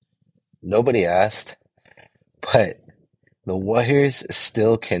Nobody asked, but the Warriors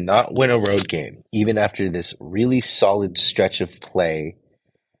still cannot win a road game, even after this really solid stretch of play.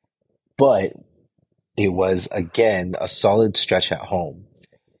 But it was, again, a solid stretch at home.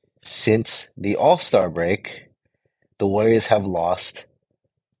 Since the All-Star break, the Warriors have lost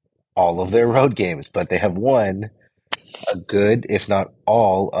all of their road games, but they have won a good, if not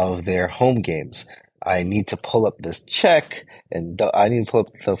all, of their home games. I need to pull up this check, and I need to pull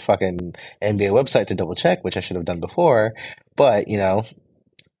up the fucking NBA website to double check, which I should have done before. But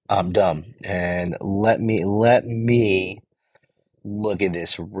I'm dumb, and let me look at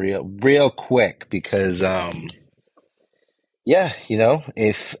this real quick because yeah,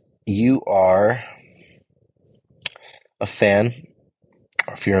 if you are a fan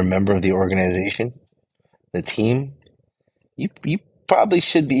or if you're a member of the organization, the team, you probably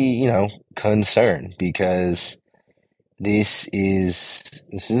should be, concerned because this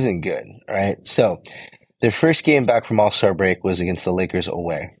isn't good, right? So their first game back from All-Star break was against the Lakers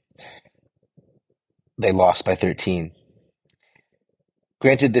away. They lost by 13.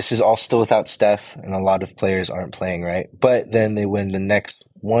 Granted, this is all still without Steph, and a lot of players aren't playing, right? But then they win the next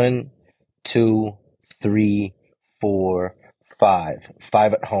one, two, three, four, five.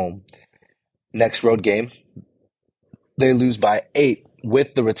 Five at home. Next road game, they lose by 8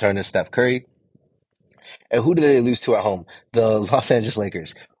 with the return of Steph Curry. And who did they lose to at home? The Los Angeles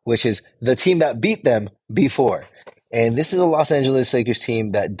Lakers, which is the team that beat them before. And this is a Los Angeles Lakers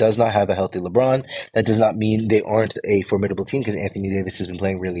team that does not have a healthy LeBron. That does not mean they aren't a formidable team because Anthony Davis has been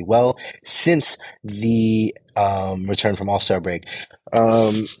playing really well since the return from All-Star break.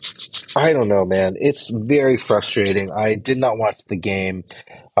 I don't know, man. It's very frustrating. I did not watch the game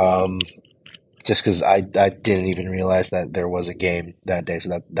just because I didn't even realize that there was a game that day,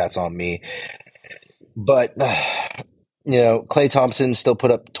 so that's on me. But, Klay Thompson still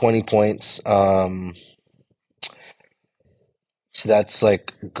put up 20 points. So that's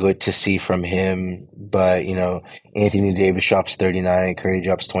like good to see from him. But, Anthony Davis drops 39, Curry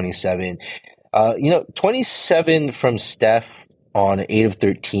drops 27. 27 from Steph on 8 of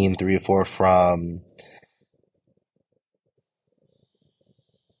 13, 3 of 4 from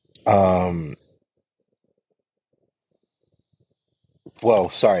whoa,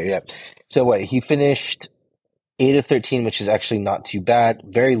 sorry, yeah. So what, he finished 8 of 13, which is actually not too bad.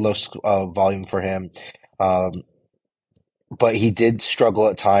 Very low volume for him. But he did struggle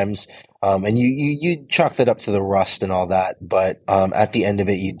at times. And you chalk that up to the rust and all that. But at the end of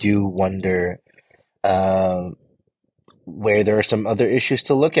it, you do wonder where there are some other issues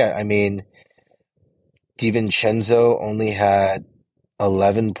to look at. I mean, DiVincenzo only had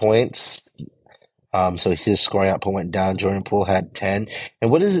 11 points. So his scoring output went down. Jordan Poole had 10.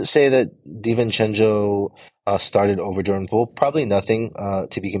 And what does it say that DiVincenzo started over Jordan Poole? Probably nothing,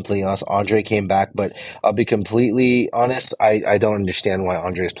 to be completely honest. Andre came back, but I'll be completely honest. I don't understand why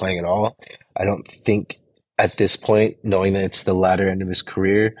Andre is playing at all. I don't think at this point, knowing that it's the latter end of his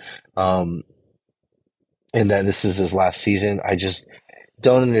career, and that this is his last season, I just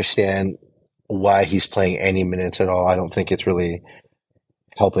don't understand why he's playing any minutes at all. I don't think it's really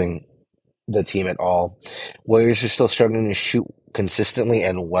helping the team at all. Warriors are still struggling to shoot consistently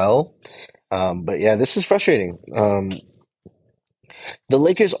and well. But yeah, this is frustrating. The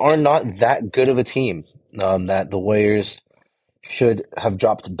Lakers are not that good of a team that the Warriors should have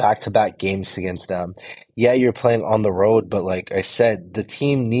dropped back-to-back games against them. Yeah, you're playing on the road, but like I said, the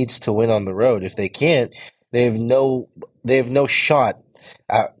team needs to win on the road. If they can't, they have no shot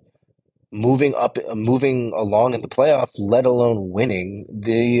at moving along in the playoffs, let alone winning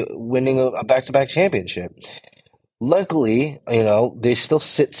a back-to-back championship. Luckily, they still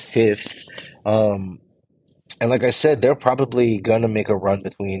sit fifth. And like I said, they're probably going to make a run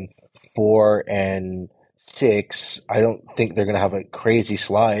between 4 and 6. I don't think they're going to have a crazy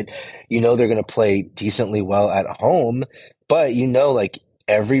slide. They're going to play decently well at home, but like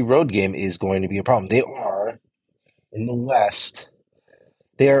every road game is going to be a problem. They are in the West.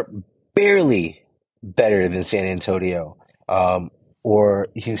 They are barely better than San Antonio or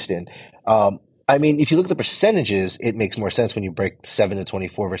Houston. I mean, if you look at the percentages, it makes more sense when you break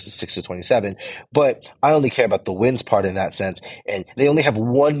 7-24 versus 6-27. But I only care about the wins part in that sense. And they only have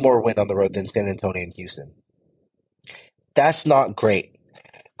one more win on the road than San Antonio and Houston. That's not great.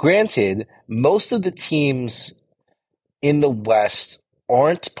 Granted, most of the teams in the West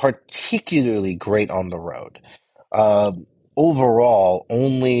aren't particularly great on the road. Overall,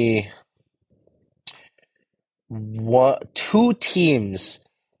 only two teams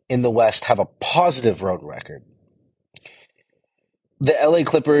in the West have a positive road record. The LA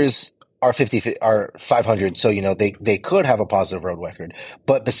Clippers are 50 are 500, so they could have a positive road record.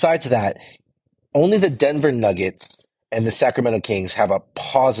 But besides that, only the Denver Nuggets and the Sacramento Kings have a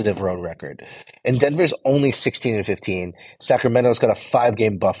positive road record. And Denver's only 16 and 15. Sacramento's got a 5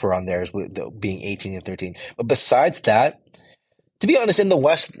 game buffer on theirs with being 18 and 13. But besides that, to be honest, in the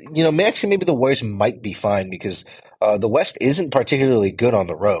West, actually maybe the Warriors might be fine because the West isn't particularly good on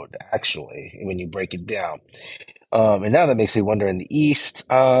the road, actually, when you break it down. And now that makes me wonder in the East,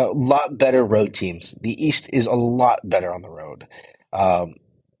 a lot better road teams. The East is a lot better on the road. Um,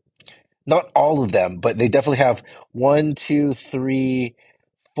 Not all of them, but they definitely have one, two, three,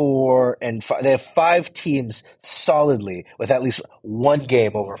 four, and five. They have 5 teams solidly with at least 1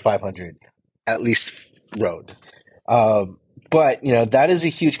 game over 500, at least road. Um, but that is a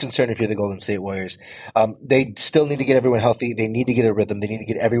huge concern if you're the Golden State Warriors. They still need to get everyone healthy. They need to get a rhythm. They need to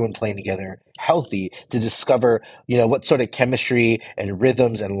get everyone playing together healthy to discover, what sort of chemistry and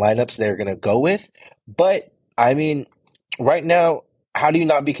rhythms and lineups they're going to go with. But I mean, right now, how do you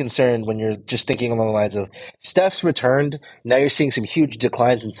not be concerned when you're just thinking along the lines of Steph's returned? Now you're seeing some huge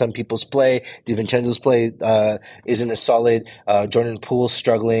declines in some people's play. DiVincenzo's play isn't as solid. Jordan Poole's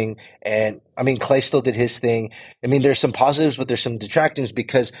struggling. And I mean, Clay still did his thing. I mean, there's some positives, but there's some detractors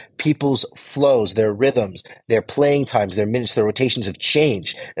because people's flows, their rhythms, their playing times, their minutes, their rotations have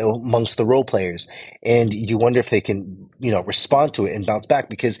changed amongst the role players. And you wonder if they can, respond to it and bounce back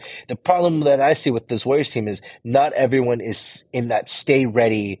because the problem that I see with this Warriors team is not everyone is in that stay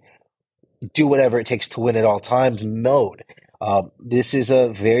ready, do whatever it takes to win at all times mode. This is a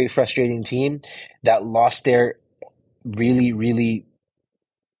very frustrating team that lost their really, really,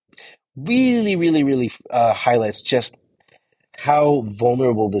 really, really, really highlights just how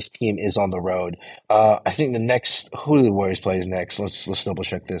vulnerable this team is on the road. I think the next who do the Warriors plays next? Let's double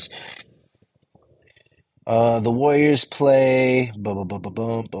check this. The Warriors play boom, boom, boom,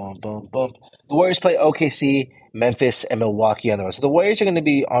 boom, boom, boom, boom. The Warriors play OKC, Memphis, and Milwaukee on the road. So the Warriors are going to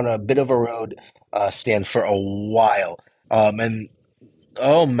be on a bit of a road stand for a while. And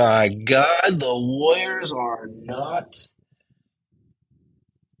oh my God, the Warriors are not.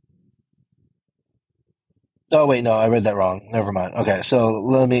 Oh wait, no, I read that wrong. Never mind. Okay, so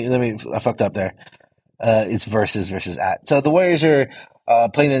let me. I fucked up there. It's versus at. So the Warriors are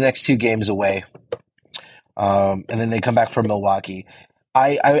playing the next 2 games away. And then they come back from Milwaukee.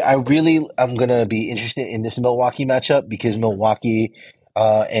 I really am gonna be interested in this Milwaukee matchup because Milwaukee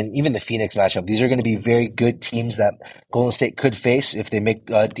and even the Phoenix matchup, these are going to be very good teams that Golden State could face if they make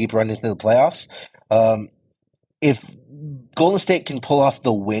a deep run into the playoffs. Um, if Golden State can pull off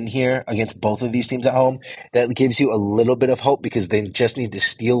the win here against both of these teams at home, that gives you a little bit of hope because they just need to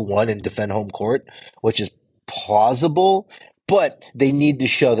steal one and defend home court, which is plausible. But they need to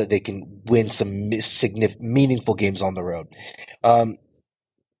show that they can win some meaningful games on the road. Um,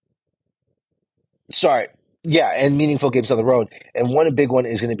 Sorry. Yeah, and meaningful games on the road. And one big one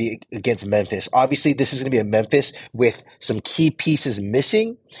is going to be against Memphis. Obviously, this is going to be a Memphis with some key pieces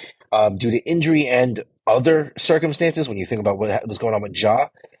missing due to injury and other circumstances when you think about what was going on with Ja.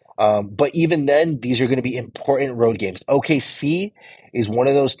 But even then, these are going to be important road games. OKC is one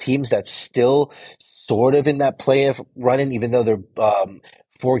of those teams that's still sort of in that play running, even though they're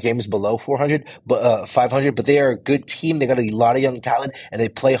 4 games below 400, but 500. But they are a good team. They got a lot of young talent, and they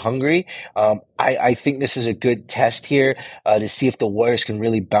play hungry. I think this is a good test here to see if the Warriors can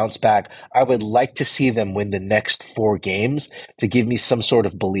really bounce back. I would like to see them win the next 4 games to give me some sort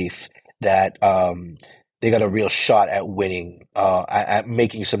of belief that they got a real shot at winning, at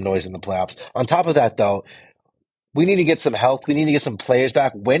making some noise in the playoffs. On top of that, though, we need to get some health. We need to get some players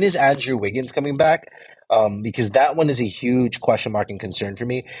back. When is Andrew Wiggins coming back? Because that one is a huge question mark and concern for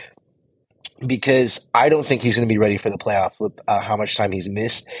me because I don't think he's going to be ready for the playoff with how much time he's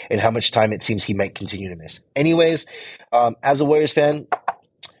missed and how much time it seems he might continue to miss. Anyways, as a Warriors fan,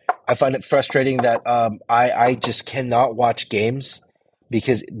 I find it frustrating that I just cannot watch games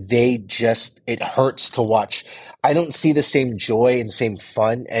because it hurts to watch. I don't see the same joy and same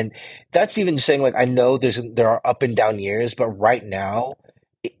fun. And that's even saying like, I know there are up and down years, but right now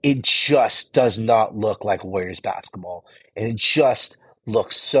it just does not look like Warriors basketball. And it just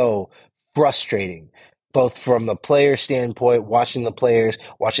looks so frustrating, both from the player standpoint, watching the players,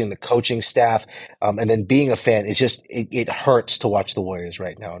 watching the coaching staff, and then being a fan. It hurts to watch the Warriors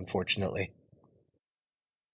right now, unfortunately.